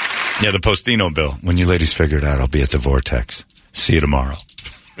 Yeah, the Postino bill. When you ladies figure it out, I'll be at the Vortex. See you tomorrow.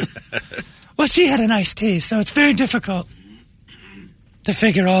 Well, she had an iced tea, so it's very difficult to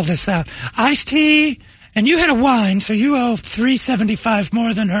figure all this out. Iced tea, and you had a wine, so you owe $3.75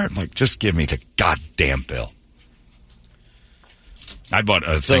 more than her. Like, just give me the goddamn bill. I bought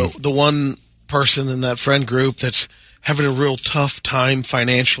a thing. The one person in that friend group that's having a real tough time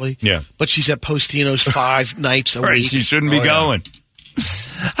financially. Yeah. But she's at Postino's 5 nights a right, week. She shouldn't be going.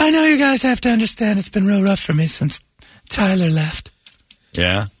 I know you guys have to understand it's been real rough for me since Tyler left.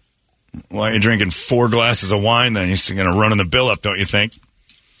 Yeah? Why are you drinking 4 glasses of wine then? You're going to run the bill up, don't you think?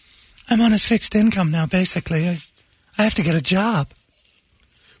 I'm on a fixed income now, basically. I have to get a job.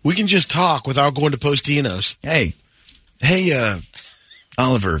 We can just talk without going to Postino's. Hey,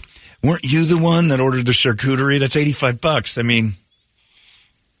 Oliver, weren't you the one that ordered the charcuterie? That's $85. I mean,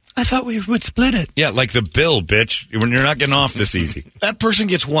 I thought we would split it. Yeah, like the bill, bitch. You're not getting off this easy. That person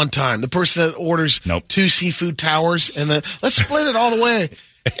gets one time. The person that orders 2 seafood towers and then let's split it all the way.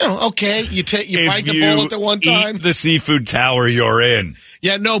 You know, okay, you bite the bullet at one time. Eat the seafood tower you're in.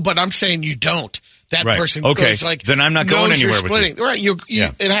 Yeah, no, but I'm saying you don't. That right. person goes like, then I'm not going anywhere with you. Right,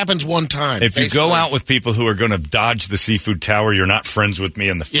 it happens one time. If basically. You go out with people who are going to dodge the seafood tower, you're not friends with me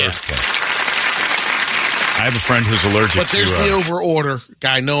in the first place. I have a friend who's allergic to... But there's the over-order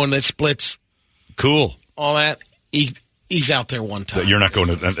guy knowing that splits. Cool. All that. He's out there one time. You're not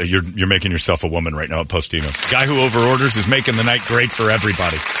going to... You're making yourself a woman right now at Postino's. Guy who over-orders is making the night great for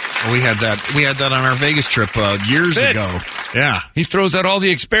everybody. We had that on our Vegas trip years ago. Yeah. He throws out all the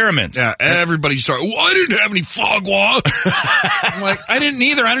experiments. Yeah, everybody started, I didn't have any foie gras. I'm like, I didn't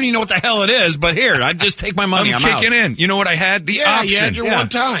either. I don't even know what the hell it is, but here, I just take my money. I'm kicking out. in. You know what I had? The option. You had your one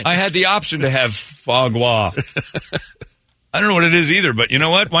time. I had the option to have foie gras. I don't know what it is either, but you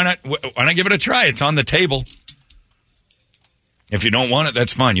know what? Why not give it a try? It's on the table. If you don't want it,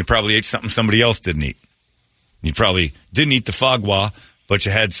 that's fine. You probably ate something somebody else didn't eat. You probably didn't eat the foie gras, but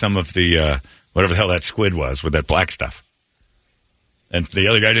you had some of the, whatever the hell that squid was with that black stuff. And the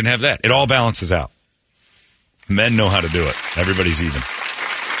other guy didn't have that. It all balances out. Men know how to do it. Everybody's even.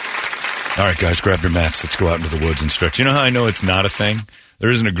 All right, guys, grab your mats. Let's go out into the woods and stretch. You know how I know it's not a thing?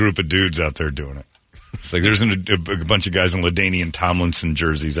 There isn't a group of dudes out there doing it. It's like there isn't a bunch of guys in LaDainian Tomlinson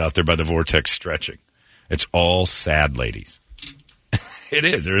jerseys out there by the Vortex stretching. It's all sad ladies. It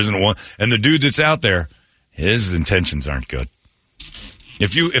is. There isn't one. And the dude that's out there, his intentions aren't good.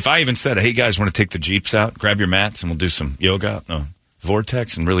 If I even said, hey, guys, want to take the Jeeps out, grab your mats, and we'll do some yoga,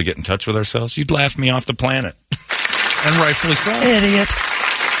 Vortex, and really get in touch with ourselves, you'd laugh me off the planet. And rightfully so. Idiot.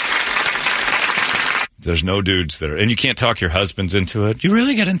 There's no dudes that are... And you can't talk your husbands into it. You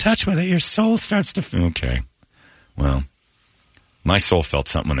really get in touch with it. Your soul starts to... Okay. Well, my soul felt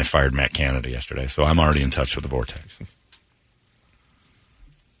something when they fired Matt Canada yesterday, so I'm already in touch with the Vortex.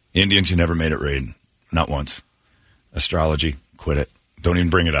 Indians, you never made it raid. Not once. Astrology, quit it. Don't even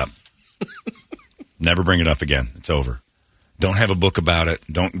bring it up. Never bring it up again. It's over. Don't have a book about it.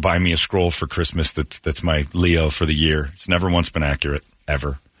 Don't buy me a scroll for Christmas that's my Leo for the year. It's never once been accurate,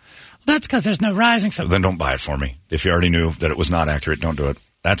 ever. That's because there's no rising sun. Then don't buy it for me. If you already knew that it was not accurate, don't do it.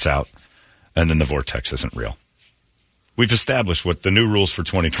 That's out. And then the Vortex isn't real. We've established what the new rules for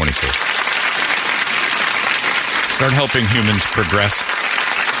 2024. Start helping humans progress.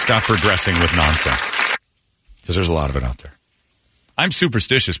 Stop regressing with nonsense. Because there's a lot of it out there. I'm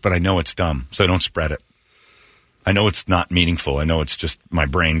superstitious, but I know it's dumb, so I don't spread it. I know it's not meaningful. I know it's just my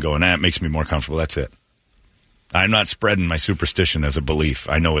brain going, it makes me more comfortable. That's it. I'm not spreading my superstition as a belief.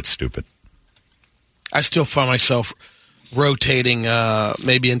 I know it's stupid. I still find myself rotating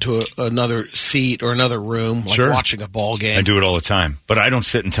maybe into another seat or another room, like watching a ball game. I do it all the time. But I don't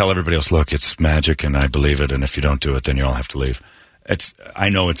sit and tell everybody else, look, it's magic and I believe it, and if you don't do it, then you all have to leave. I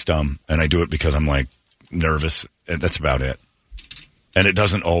know it's dumb, and I do it because I'm like nervous. That's about it. And it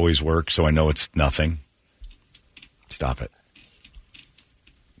doesn't always work, so I know it's nothing. Stop it.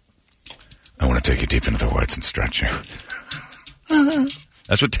 I want to take you deep into the woods and stretch you.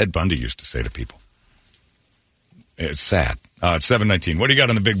 That's what Ted Bundy used to say to people. It's sad. It's 7:19. What do you got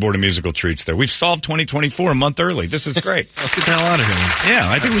on the big board of musical treats there? We've solved 2024 a month early. This is great. Let's get the hell out of here. Yeah,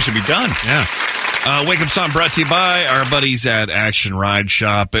 I think we should be done. Yeah. Wake Up Song brought to you by our buddies at Action Ride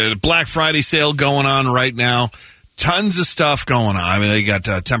Shop. Black Friday sale going on right now. tons of stuff going on. I mean, they got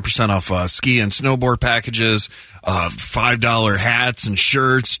 10% off ski and snowboard packages, $5 hats and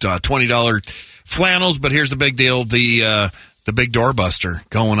shirts, $20 flannels. But here's the big deal: the big doorbuster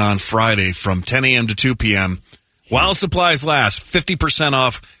going on Friday from 10 a.m. to 2 p.m. while supplies last. 50%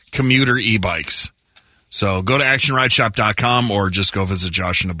 off commuter e-bikes. So go to actionrideshop.com or just go visit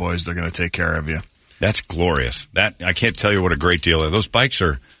Josh and the boys. They're going to take care of you. That's glorious. That I can't tell you what a great deal is. Those bikes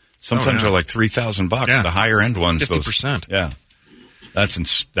are sometimes are like $3,000. Yeah. The higher end ones, 50%.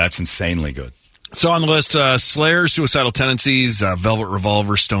 That's insanely good. So on the list, Slayer, Suicidal Tendencies, Velvet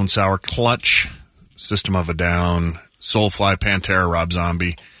Revolver, Stone Sour, Clutch, System of a Down, Soulfly, Pantera, Rob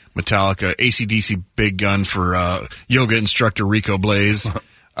Zombie, Metallica, AC/DC Big Gun for yoga instructor Rico Blaze,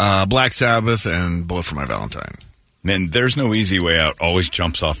 Black Sabbath, and Bullet for My Valentine. Man, There's No Easy Way Out always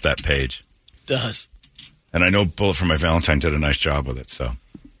jumps off that page. Does. And I know Bullet for My Valentine did a nice job with it, so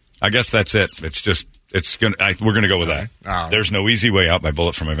I guess that's it. We're going to go with that. Oh. There's No Easy Way Out by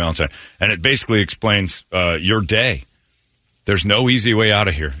Bullet for My Valentine. And it basically explains your day. There's no easy way out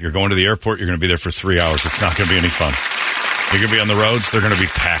of here. You're going to the airport. You're going to be there for 3 hours. It's not going to be any fun. You're going to be on the roads. They're going to be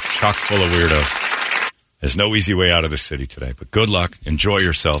packed, chock full of weirdos. There's no easy way out of this city today. But good luck. Enjoy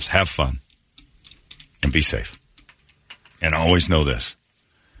yourselves. Have fun. And be safe. And always know this.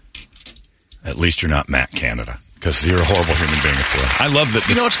 At least you're not Matt Canada. Because you're a horrible human being at the I love that.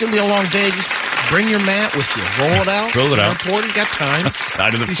 You know it's going to be a long day. Just bring your mat with you. Roll it out. Roll it out. Airport, you got time.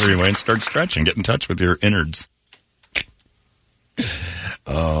 Side of the freeway and start stretching. Get in touch with your innards.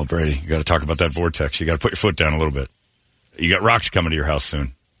 Oh, Brady, you got to talk about that vortex. You got to put your foot down a little bit. You got rocks coming to your house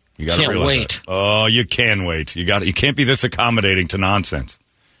soon. You got to Can't realize wait. that. Oh, you can wait. You can't be this accommodating to nonsense.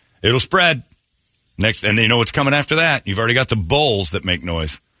 It'll spread. Next, and you know what's coming after that? You've already got the bowls that make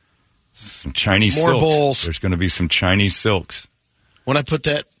noise. Some Chinese More silks. bowls. There's going to be some Chinese silks. When I put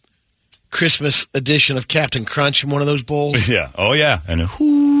that Christmas edition of Captain Crunch in one of those bowls. Yeah. Oh, yeah. And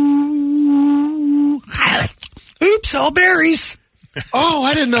Oops, all berries. Oh,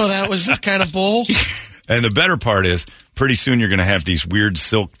 I didn't know that was this kind of bowl. And the better part is, pretty soon you're going to have these weird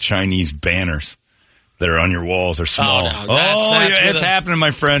silk Chinese banners that are on your walls. They're small. Oh, no, that's it's happening,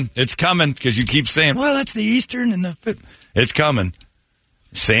 my friend. It's coming because you keep saying, well, that's the Eastern and the... It's coming.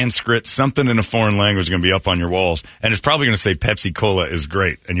 Sanskrit, something in a foreign language is going to be up on your walls. And it's probably going to say Pepsi Cola is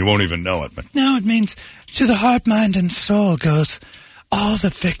great, and you won't even know it. But No, it means to the heart, mind, and soul goes all the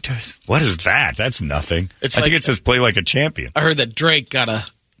victors. what is that? That's nothing. I think it says play like a champion. I heard that Drake got a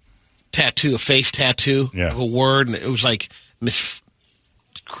tattoo, a face tattoo of a word, and it was like Miss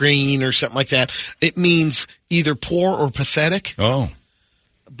Green or something like that. It means either poor or pathetic. Oh.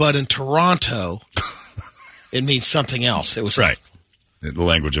 But in Toronto, it means something else. It was right. The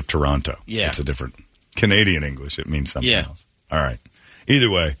language of Toronto. Yeah. It's a different Canadian English. It means something Yeah. else. All right. Either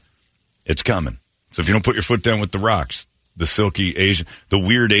way, it's coming. So if you don't put your foot down with the rocks, the silky Asian, the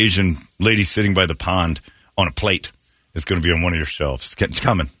weird Asian lady sitting by the pond on a plate is going to be on one of your shelves. It's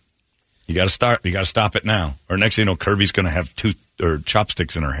coming. You got to start. You got to stop it now. Or next thing you know, Kirby's going to have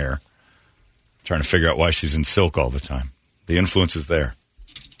chopsticks in her hair, trying to figure out why she's in silk all the time. The influence is there.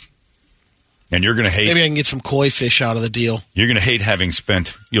 And you're going to hate... Maybe I can get some koi fish out of the deal. You're going to hate having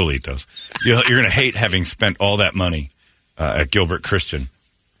spent... You'll eat those. You're going to hate having spent all that money at Gilbert Christian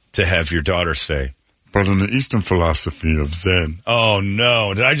to have your daughter say, but in the Eastern philosophy of Zen... Oh,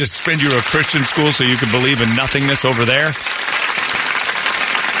 no. Did I just spend you to a Christian school so you could believe in nothingness over there?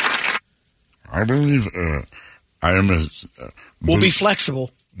 I believe I am a... We'll be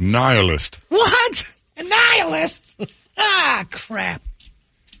flexible. Nihilist. What? A nihilist? Ah, crap.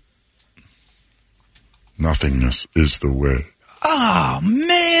 Nothingness is the way. Oh,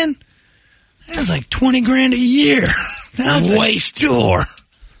 man. That's like $20,000 a year. Waste door.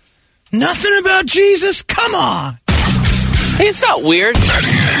 Nothing about Jesus? Come on. Hey, it's not weird.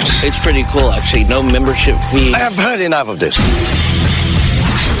 It's pretty cool, actually. No membership fee. I have heard enough of this.